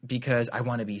because I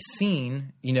want to be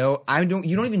seen. You don't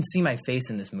even see my face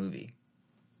in this movie.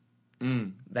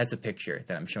 That's a picture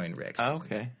that I'm showing Rick's. Oh,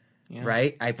 okay. Yeah.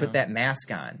 Right? I put that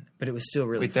mask on, but it was still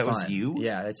really Wait, that fun. was you?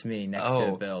 Yeah, that's me next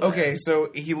to Bill. Okay, there. so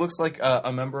he looks like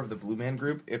a member of the Blue Man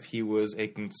Group if he was a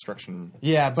construction.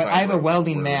 Yeah, but I have a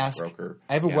welding mask. Broker.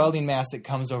 I have a Yeah. welding mask that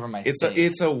comes over my It's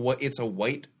face. a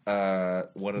white what are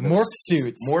those? Morph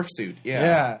suits. Morph suit.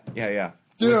 Yeah. Yeah.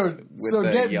 Dude, With so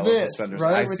the get yellow this, suspenders.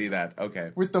 right? I With- see that. Okay.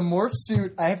 With the morph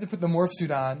suit, I have to put the morph suit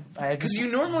on. Because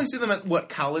you normally see them at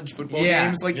college football Yeah.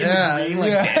 games, like Yeah, in the green,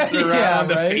 like yeah. dancing around, Yeah,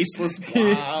 the right? faceless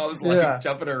blobs, like Yeah.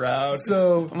 jumping around.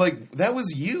 So- I'm like, that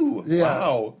was you. Yeah.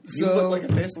 Wow. You So- look like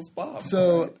a faceless blob.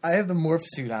 So I have the morph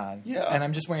suit on. Yeah. And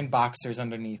I'm just wearing boxers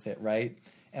underneath it, right?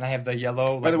 And I have the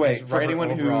yellow. By the way, these for rubber anyone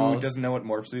who overalls. doesn't know what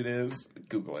morph suit is,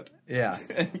 Google it. Yeah.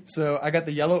 So I got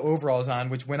the yellow overalls on,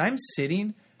 which when I'm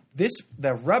sitting,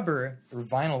 the rubber or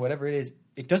vinyl, whatever it is,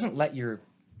 it doesn't let your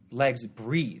legs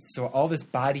breathe. So all this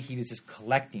body heat is just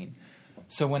collecting.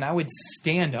 So when I would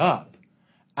stand up,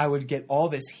 I would get all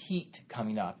this heat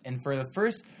coming up. And for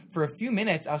a few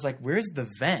minutes, I was like, where's the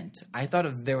vent? I thought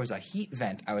there was a heat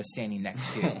vent I was standing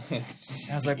next to. And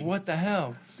I was like, what the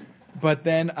hell? But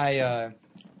then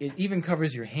it even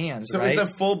covers your hands, So right? it's a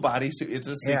full body suit. It's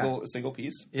a Yeah. single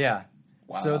piece. Yeah.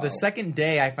 So the Wow. second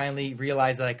day, I finally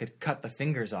realized that I could cut the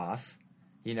fingers off.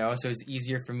 So it's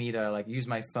easier for me to like use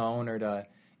my phone or to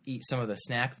eat some of the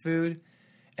snack food.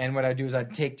 And what I'd do is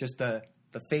I'd take just the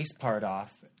face part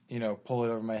off, pull it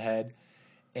over my head,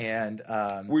 and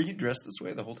Were you dressed this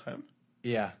way the whole time?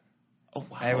 yeah, Oh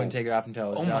wow! I wouldn't take it off until I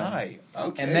was Oh done. my!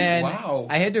 Okay. And then wow.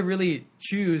 I had to really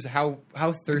choose how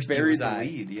thirsty buried was the I.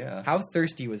 lead. Yeah. How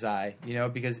thirsty was I?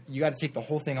 Because you got to take the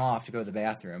whole thing off to go to the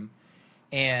bathroom.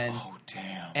 And Oh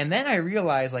damn! and then I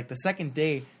realized, like the second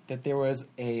day, that there was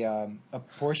a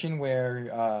portion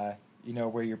where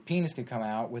where your penis could come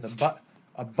out with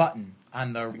a button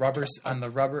on the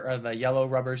rubber or the yellow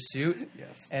rubber suit.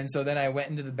 Yes. And so then I went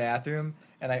into the bathroom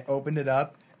and I opened it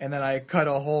up and then I cut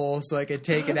a hole so I could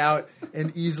take it out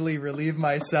and easily relieve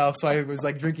myself. So I was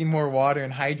like drinking more water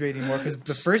and hydrating more because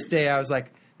the first day I was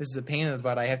like, this is a pain in the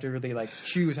butt. I have to really like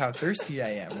choose how thirsty I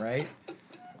am, right?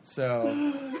 So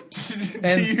Do you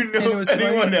and it know was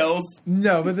anyone funny- else?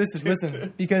 No, but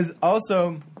listen, because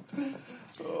also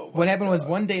what happened was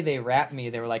one day they wrapped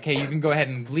me. They were like, "Hey, you can go ahead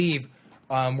and leave.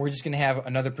 We're just going to have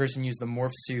another person use the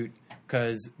morph suit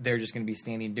because they're just going to be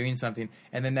standing doing something."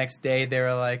 And the next day they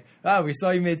were like, "Oh, we saw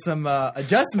you made some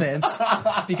adjustments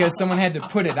because someone had to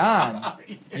put it on,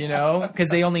 because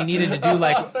they only needed to do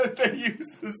like They use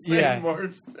the same Yeah.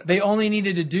 morphs. they only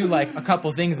needed to do like a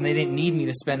couple things and they didn't need me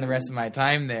to spend the rest of my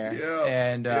time there." Yeah.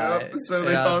 And Yep. So they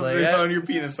and I was found like, they "Yeah." found your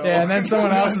penis. hole. Yeah, and then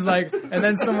someone else was like, and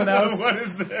then someone else. What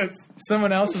is this?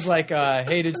 Someone else was like,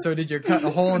 "Hey, did you cut a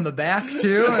hole in the back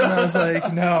too?" And I was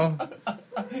like, "No,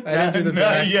 I didn't do the Not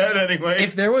back." yet, anyway.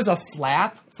 If there was a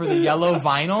flap for the yellow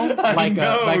vinyl, like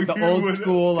know, the you old would-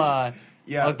 school,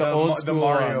 yeah, like the old the school,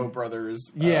 Mario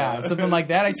Brothers. yeah, something like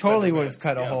that, I totally would have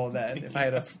cut a yeah. hole then if I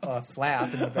had a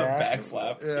flap in the back. Back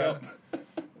flap. Yeah. Yep.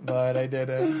 but I did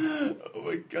it. Oh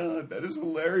my god, that is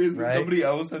hilarious. That Right? somebody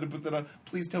else had to put that on.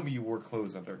 Please tell me you wore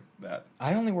clothes under that.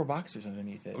 I only wore boxers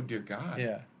underneath it. Oh dear God.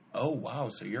 Yeah. Oh wow,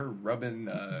 so you're rubbing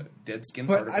dead skin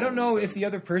But particles. I don't know if the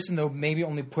other person though maybe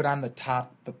only put on the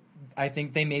top. I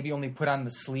think they maybe only put on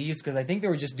the sleeves because I think they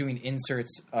were just doing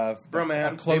inserts of Bro,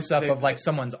 man, a close up they- of like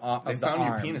someone's of they the found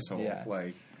your arm. penis hole. Yeah.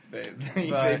 Like they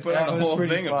But put that on the was whole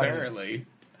pretty thing funny. apparently.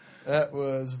 That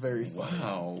was very funny.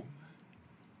 Wow.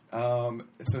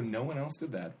 So no one else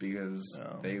did that because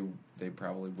they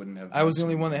probably wouldn't have. I was the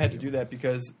only one that had to do that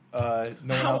because no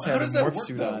one else How had a does that morph work,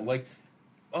 suit though? on. Like,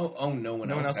 no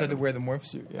one else had to wear the morph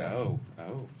suit. Yeah. Oh.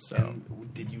 So-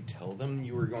 And did you tell them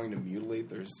you were going to mutilate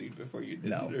their suit before you did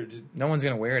No. it, or did? No one's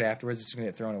gonna wear it afterwards. It's just gonna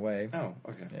get thrown away. Oh,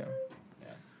 okay. Yeah.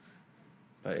 Yeah.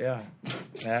 But yeah,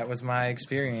 that was my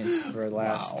experience for the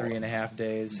last Wow. 3.5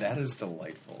 days. That is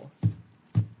delightful.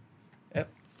 Yep.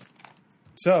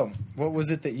 So, what was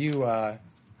it that you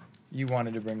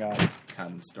wanted to bring up?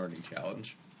 Condom snorting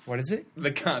challenge. What is it?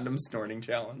 The condom snorting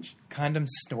challenge. Condom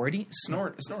snorting?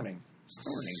 Snorting.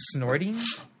 Snorting?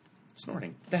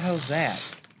 Snorting. What the hell's that?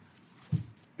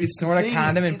 You Snort a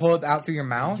condom and pull it out through your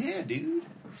mouth? Yeah, dude. Who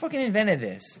fucking invented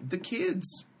this? The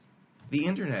kids. The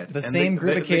internet. The And same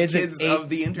group of kids, the kids that ate, of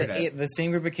the internet. The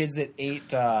same group of kids that ate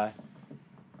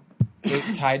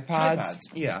Tide Pods.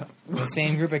 Yeah. The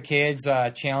same group of kids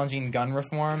challenging gun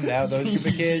reform. Those group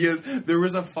of kids. Yes, there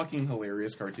was a fucking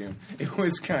hilarious cartoon. It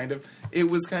was kind of.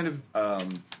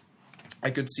 I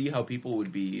could see how people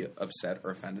would be upset or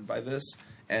offended by this,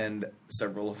 and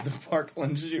several of the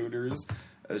Parkland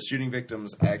shooting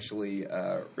victims, actually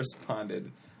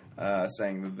responded.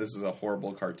 Saying that this is a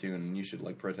horrible cartoon and you should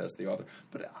like protest the author,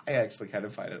 but I actually kind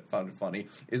of found it funny.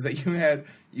 Is that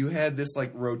you had this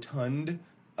like rotund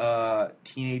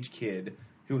teenage kid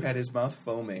who had his mouth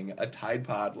foaming, a Tide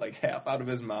Pod like half out of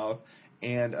his mouth,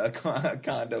 and a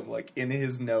condom like in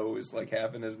his nose, like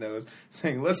half in his nose,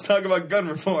 saying, "Let's talk about gun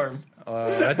reform."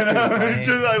 That's pretty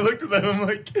funny. I looked at them, I'm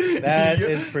like, That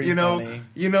is pretty funny.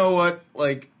 You know what?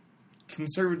 Like,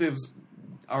 conservatives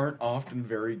aren't often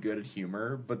very good at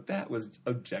humor, but that was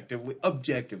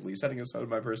objectively, setting aside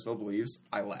my personal beliefs,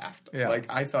 I laughed. Yeah. Like,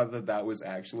 I thought that was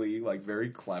actually, like, very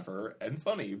clever and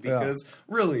funny, because,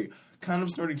 really, condom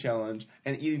snorting challenge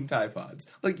and eating Tide Pods.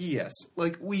 Like, yes,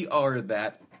 like, we are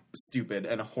that stupid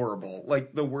and horrible.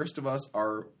 Like, the worst of us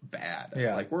are bad.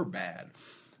 Yeah. Like, we're bad.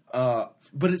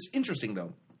 But it's interesting,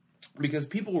 though, because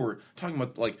people were talking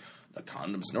about, like, the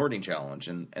condom snorting challenge,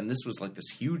 and this was like this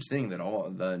huge thing that all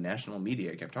the national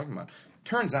media kept talking about.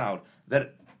 Turns out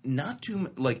that not too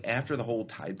like after the whole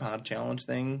Tide Pod challenge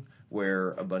thing, where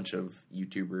a bunch of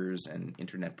YouTubers and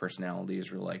internet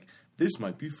personalities were like, "This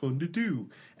might be fun to do,"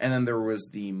 and then there was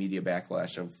the media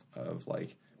backlash of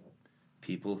like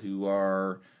people who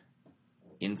are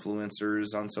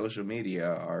influencers on social media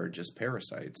are just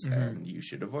parasites, and you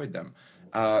should avoid them.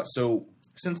 So.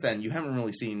 Since then, you haven't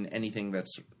really seen anything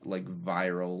that's, like,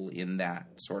 viral in that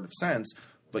sort of sense,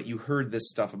 but you heard this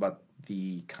stuff about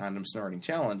the condom snorting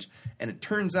challenge, and it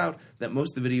turns out that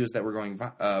most of the videos that were going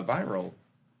viral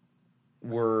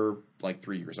were, like,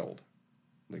 3 years old.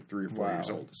 Like, 3 or 4 years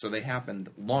old. So they happened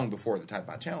long before the Tide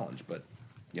Pod challenge, but,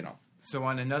 you know. So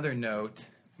on another note,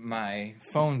 my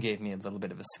phone gave me a little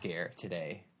bit of a scare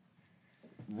today.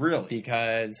 Really?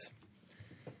 Because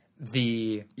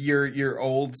Your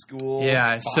old school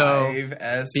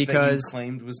 5S because that you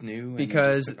claimed was new and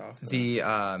because you just took off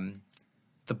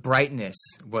the brightness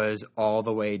was all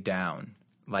the way down.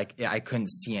 Like I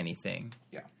couldn't see anything.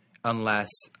 Yeah.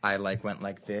 Unless I like went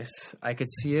like this, I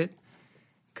could see it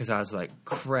because I was like,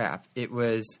 crap. It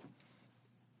was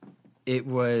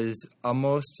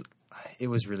almost. It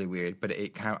was really weird, but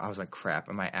I was like, crap.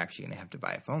 Am I actually gonna have to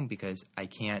buy a phone because I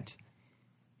can't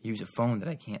use a phone that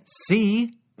I can't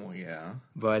see? Well, yeah.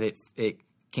 But it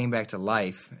came back to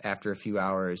life after a few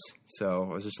hours, so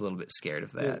I was just a little bit scared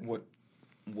of that.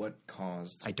 What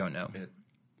caused? I don't know. It?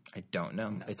 I don't know.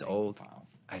 Nothing. It's old. Wow.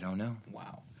 I don't know.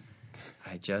 Wow.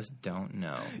 I just don't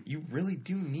know. You really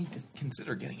do need to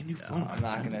consider getting a new phone. I'm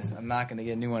not gonna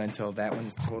get a new one until that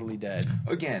one's totally dead.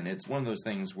 Again, it's one of those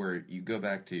things where you go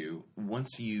back to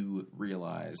once you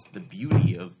realize the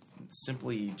beauty of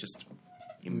simply just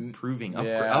improving,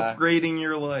 upgrading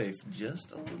your life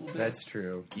just a little bit. That's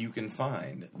true. You can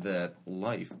find that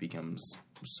life becomes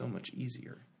so much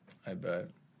easier. I bet.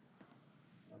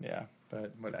 Yeah,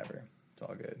 but whatever. It's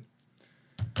all good.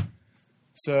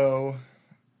 So,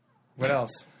 what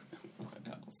else? What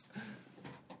else?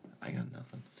 I got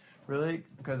nothing. Really?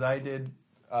 Because I did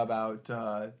about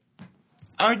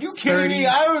Are you kidding 30 me?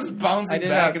 I was bouncing I did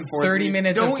back about and forth. 30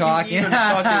 minutes Don't of talking. You even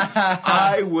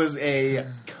I was a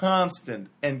constant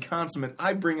and consummate.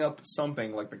 I bring up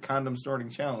something like the condom snorting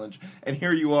challenge, and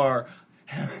here you are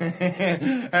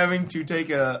having to take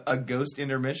a ghost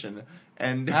intermission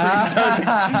and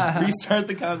restart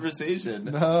the conversation.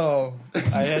 No,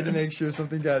 I had to make sure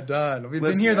something got done. We've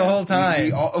been here the whole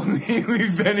time.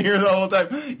 We've been here the whole time.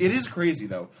 It is crazy,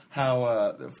 though,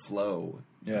 how the flow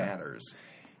matters.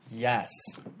 Yes,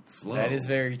 Flow that is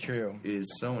very true. is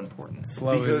so important.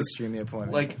 Flow because, is extremely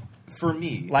important. Like, for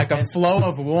me... Like a flow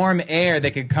of warm air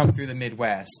that could come through the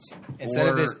Midwest. Instead or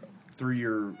of this... through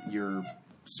your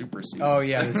super suit. Oh,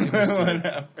 yeah, the super suit.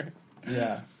 Whatever.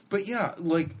 Yeah. But yeah,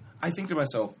 like, I think to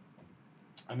myself,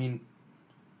 I mean,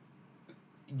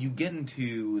 you get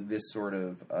into this sort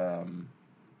of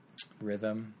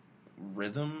Rhythm.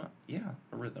 Yeah,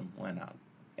 a rhythm. Why not?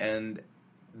 And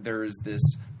there's this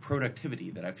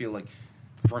productivity that I feel like,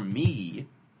 for me,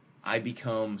 I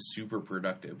become super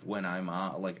productive when I'm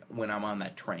on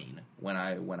that train, when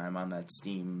I'm on that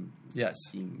steam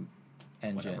Engine.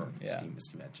 whatever, Yeah. steam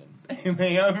engine.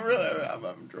 I'm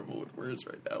having trouble with words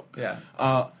right now. Yeah.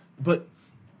 But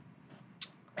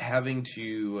having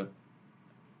to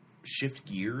shift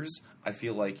gears, I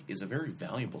feel like, is a very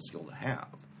valuable skill to have,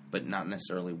 but not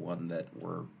necessarily one that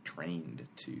we're trained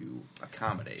to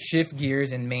accommodate. Shift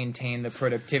gears and maintain the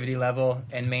productivity level,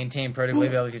 and maintain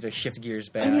productivity level to shift gears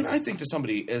back. I mean, I think to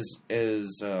somebody as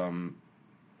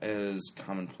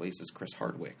commonplace as Chris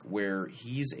Hardwick, where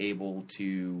he's able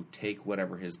to take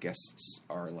whatever his guests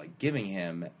are like giving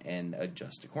him and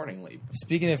adjust accordingly.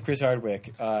 Speaking of Chris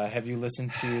Hardwick, have you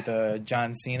listened to the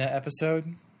John Cena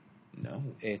episode? No,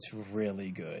 It's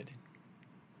really good.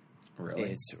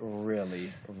 really. It's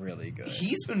really, really good.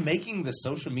 He's been making the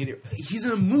social media. He's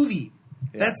in a movie.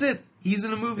 Yeah. That's it. He's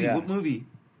in a movie. Yeah. What movie?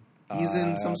 He's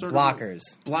in some sort Blockers.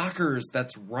 of Blockers.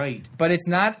 That's right. But it's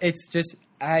not. It's just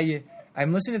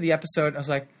I'm listening to the episode. And I was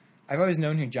like, I've always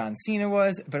known who John Cena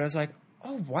was, but I was like,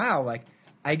 oh wow, like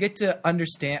I get to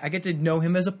understand. I get to know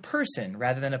him as a person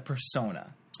rather than a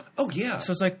persona. Oh yeah.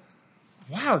 So it's like,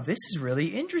 wow, this is really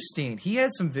interesting. He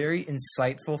had some very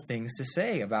insightful things to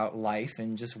say about life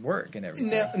and just work and everything.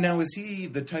 Now is he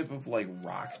the type of like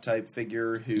rock type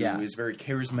figure who is very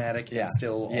charismatic and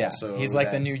still also? He's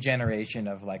like the new generation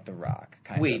of like The Rock,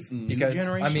 kind of. Wait, new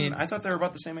generation? I mean, I thought they were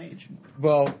about the same age.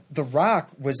 well, The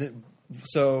Rock was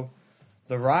so.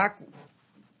 The Rock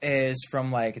is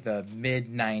from like the mid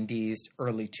 '90s,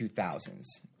 early 2000s,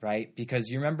 right? Because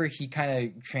you remember he kind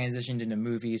of transitioned into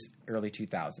movies early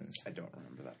 2000s. I don't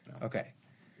remember that. No. Okay.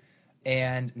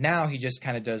 And now he just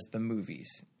kind of does the movies.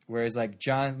 Whereas like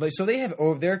John, so they have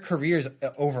their careers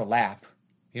overlap.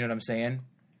 You know what I'm saying?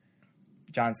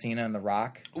 John Cena and The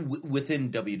Rock.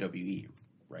 Within WWE,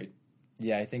 right?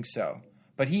 Yeah, I think so.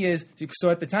 But he is so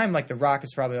at the time, like The Rock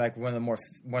is probably like one of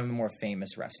the more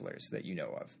famous wrestlers that you know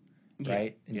of,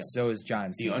 right? Yeah. And so is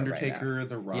John Cena. The Undertaker, right now.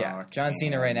 The Rock. Yeah, John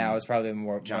Cena right now is probably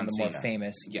one of the more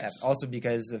famous. Yes. Also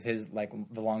because of his like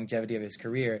the longevity of his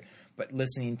career. But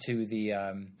listening to the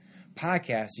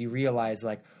podcast, you realize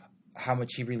like how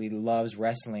much he really loves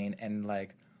wrestling and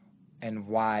like and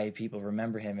why people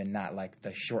remember him and not like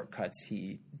the shortcuts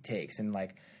he takes and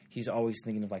like. He's always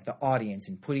thinking of like the audience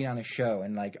and putting on a show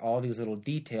and like all these little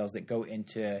details that go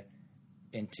into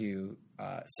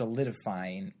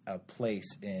solidifying a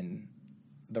place in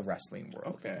the wrestling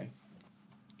world. Okay.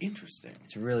 Interesting.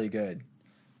 It's really good.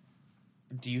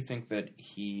 Do you think that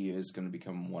he is going to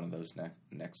become one of those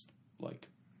next like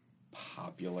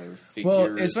popular figures?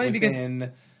 Well, it's funny because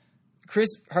within... Chris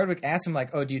Hardwick asked him like,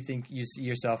 "Oh, do you think you see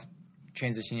yourself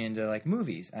transitioning into like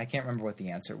movies?" And I can't remember what the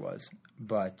answer was,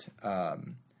 but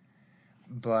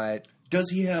does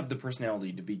he have the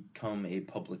personality to become a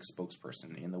public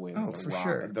spokesperson in the way that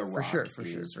The Rock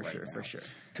is right now? For sure.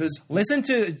 Because listen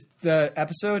to the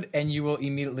episode and you will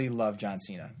immediately love John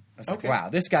Cena. I was like, wow,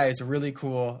 this guy is really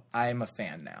cool. I am a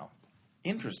fan now.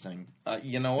 Interesting.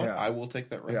 You know what? Yeah. I will take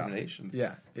that recommendation.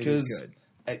 Yeah, it is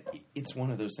good. It's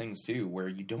one of those things too where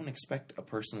you don't expect a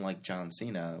person like John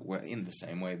Cena, in the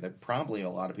same way that probably a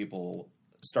lot of people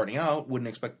starting out wouldn't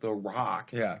expect The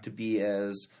Rock to be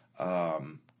as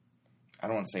I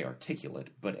don't want to say articulate,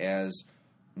 but as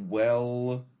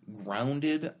well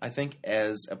grounded, I think,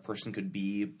 as a person could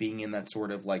be, being in that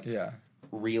sort of like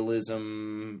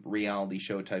realism, reality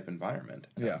show type environment.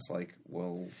 And it's like,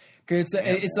 well,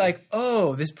 it's like,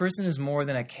 oh, this person is more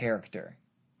than a character.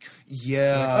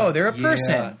 Yeah. Like, oh, they're a person.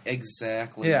 Yeah,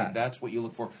 exactly. Yeah. That's what you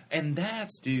look for. And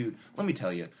that's, dude, let me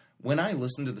tell you, when I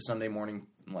listen to the Sunday morning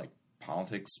like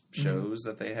politics shows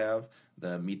that they have,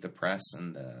 the Meet the Press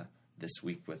and the This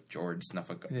Week with George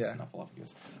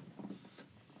Snuffleupagus,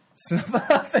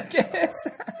 Snuff out the kids.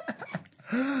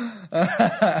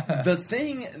 The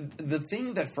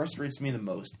thing that frustrates me the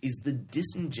most is the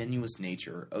disingenuous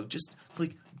nature of just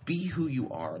like be who you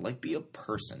are, like be a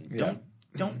person. Yeah.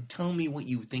 Don't tell me what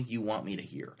you think you want me to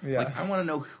hear. Yeah. Like I want to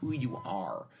know who you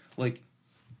are. Like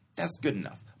that's good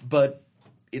enough. But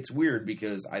it's weird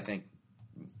because I think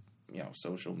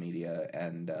social media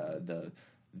and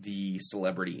the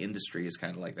celebrity industry is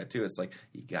kind of like that too. It's like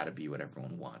you got to be what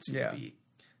everyone wants you to be.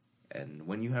 And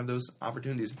when you have those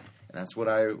opportunities, and that's what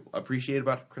I appreciate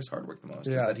about Chris Hardwick the most,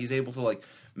 is that he's able to like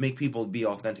make people be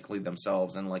authentically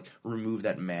themselves and like remove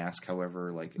that mask,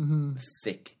 however like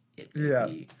thick it may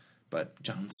be. But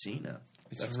John Cena,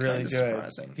 that's really kind of good.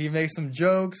 surprising. He makes some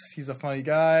jokes. He's a funny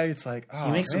guy. It's like, oh,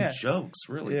 He makes man. some jokes,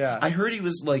 really. Yeah. I heard he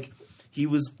was like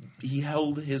he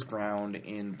held his ground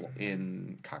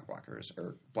in cock blockers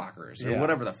or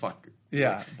whatever the fuck.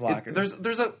 Yeah, blockers.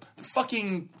 There's a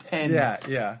fucking pen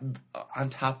Yeah. on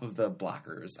top of the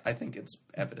blockers. I think it's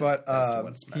evident. But as to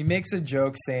what it's meant. he makes a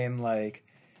joke saying like,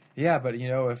 yeah, but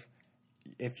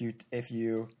if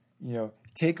you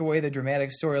take away the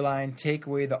dramatic storyline, take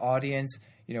away the audience,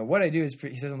 what I do is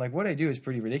he says what I do is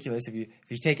pretty ridiculous. If you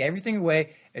take everything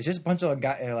away, it's just a bunch of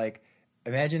guys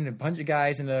imagine a bunch of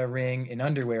guys in a ring in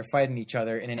underwear fighting each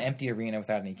other in an empty arena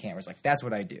without any cameras. Like that's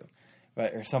what I do,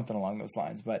 or something along those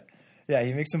lines. But yeah,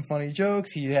 he makes some funny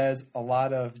jokes. He has a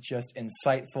lot of just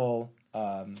insightful.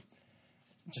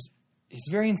 He's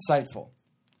very insightful.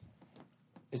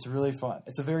 It's really fun.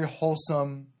 It's a very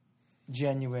wholesome,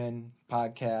 genuine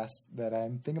podcast that I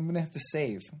think I'm going to have to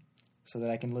save so that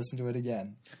I can listen to it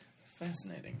again.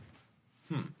 Fascinating.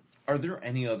 Are there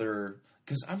any other?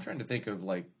 Because I'm trying to think of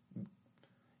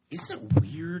isn't it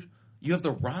weird? You have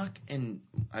The Rock, and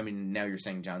I mean now you're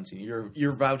saying John Cena.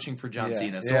 You're vouching for John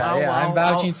Cena. So I'm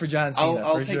vouching for John Cena.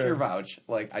 I'll for take sure. your vouch.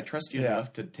 I trust you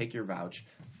enough to take your vouch.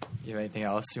 You have anything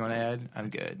else you want to add? I'm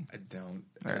good. I don't.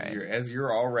 All right. As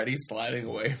you're already sliding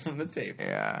away from the table.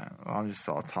 Yeah, well, I'm just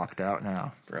all talked out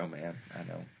now. Bro, man, I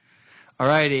know.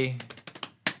 Alrighty.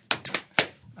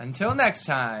 Until next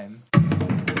time.